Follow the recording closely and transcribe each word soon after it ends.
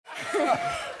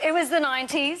It was the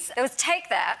 90s. It was Take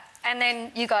That, and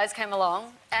then you guys came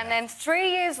along. And then 3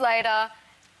 years later,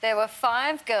 there were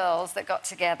 5 girls that got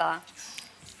together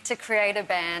to create a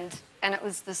band, and it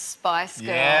was the Spice Girls.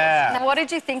 Yeah. Now, what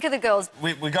did you think of the girls?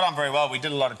 We got on very well. We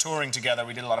did a lot of touring together.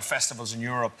 We did a lot of festivals in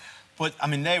Europe. But, I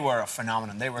mean, they were a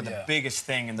phenomenon. They were the biggest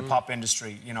thing in the pop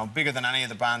industry, you know, bigger than any of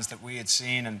the bands that we had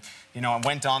seen, and, you know, and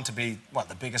went on to be, what,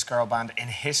 the biggest girl band in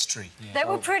history. Yeah. They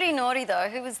were pretty naughty, though.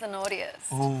 Who was the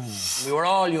naughtiest? Ooh. We were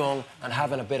all young and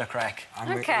having a bit of crack.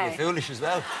 And okay. we're foolish as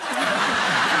well.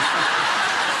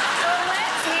 Well,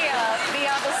 let's hear the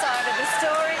other side of the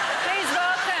story. Please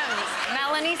welcome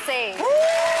Melanie C.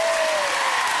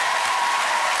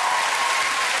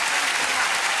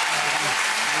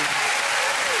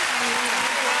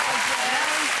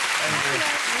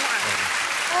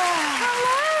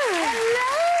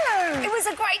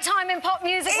 A great time in pop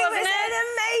music, wasn't it? It was an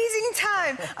amazing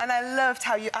time. And I loved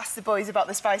how you asked the boys about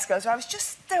the Spice Girls. I was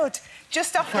just stood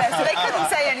just off there, so they couldn't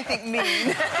say anything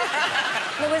mean.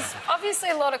 There was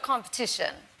obviously a lot of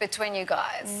competition between you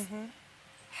guys.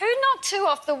 Who knocked who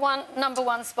off the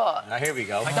 #1 spot? Now, here we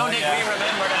go. I don't think we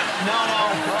remember that.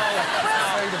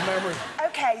 No.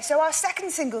 OK, so our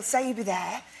second single, Say You Be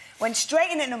There, went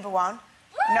straight in at #1,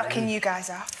 knocking you guys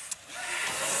off.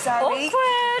 Sorry.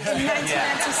 Awkward. In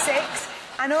 1996.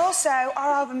 And also,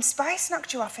 our album Spice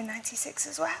knocked you off in 96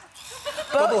 as well.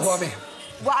 But Double whammy.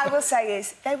 what I will say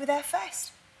is, they were there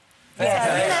first. There's a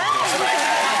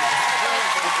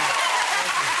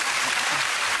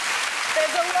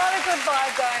lot of good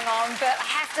vibe going on, but I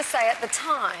have to say, at the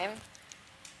time,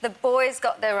 the boys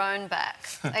got their own back.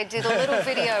 They did a little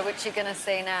video, which you're going to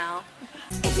see now.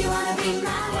 If you want to be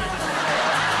my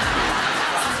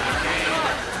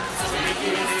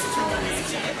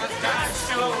That's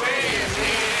the way it is.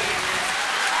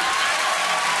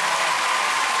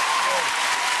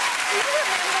 Do you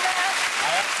remember that?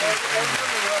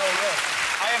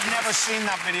 I have never seen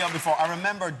that video before. I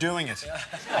remember doing it.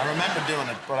 I remember doing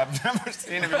it, but I've never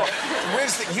seen it before. The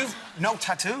weirdest thing, you've no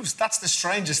tattoos. That's the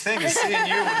strangest thing, is seeing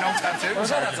you with no tattoos. Was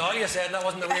that? That's all you said, and that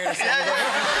wasn't the weirdest thing. The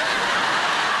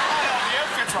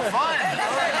outfits were fine.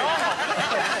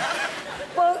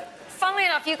 Well, funnily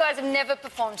enough, you guys have never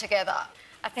performed together.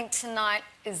 I think tonight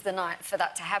is the night for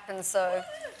that to happen, so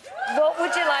what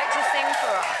would you like to sing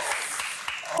for us?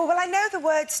 Oh, well, I know the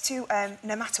words to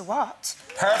No Matter What.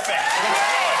 Perfect.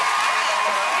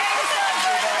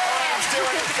 Let's do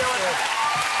it.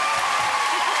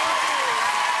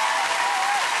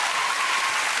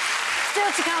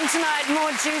 Still to come tonight,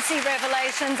 more juicy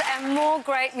revelations and more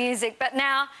great music. But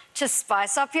now, to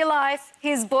spice up your life,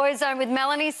 here's Boyzone with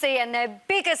Melanie C and their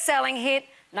biggest selling hit,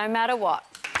 No Matter What.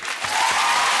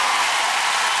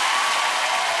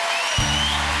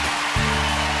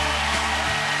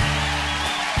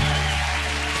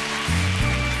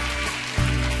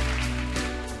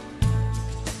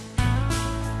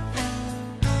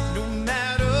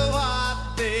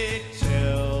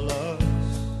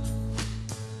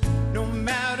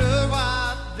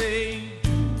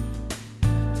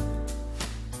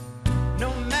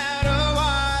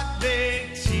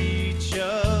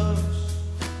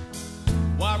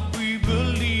 Why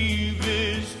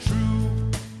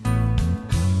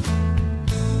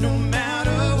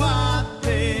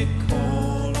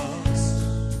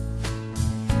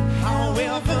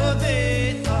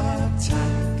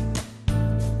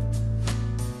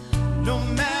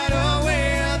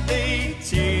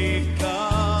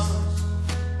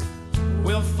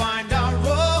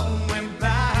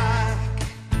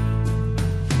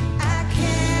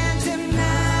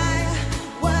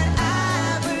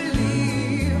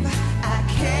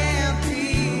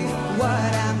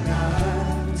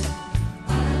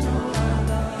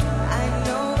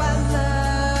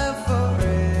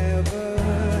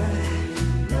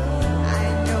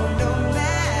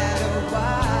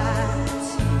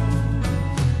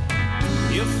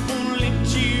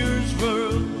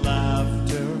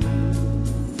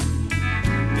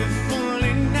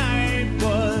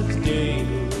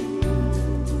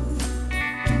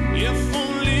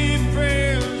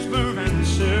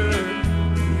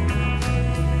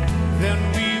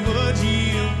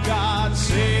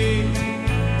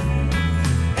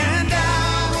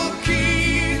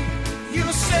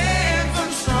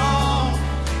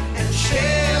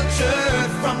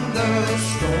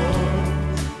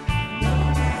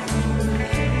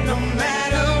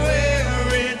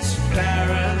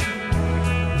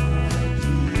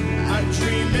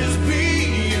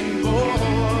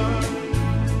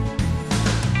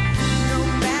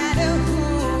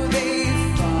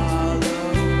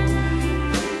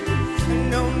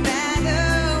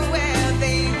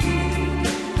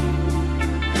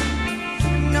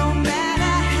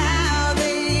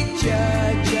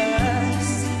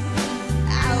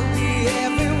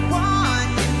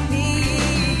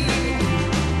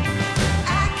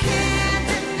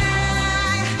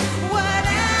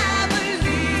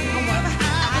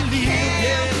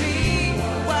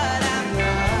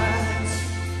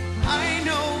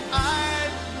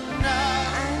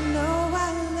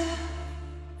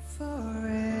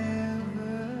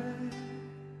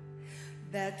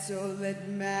that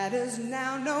matters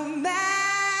now, no matter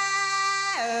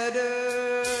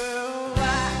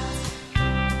what.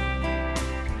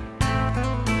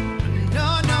 No,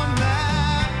 no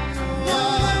matter what. No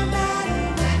matter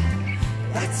what.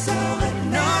 That's all that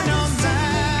matters.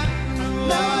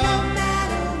 No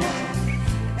matter what.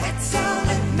 That's all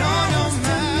that matters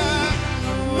to me.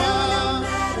 No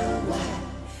matter what.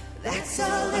 That's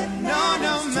all that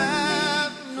matters to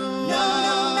me. No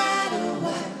matter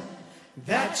what.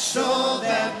 That's all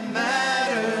that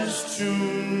matters to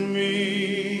me.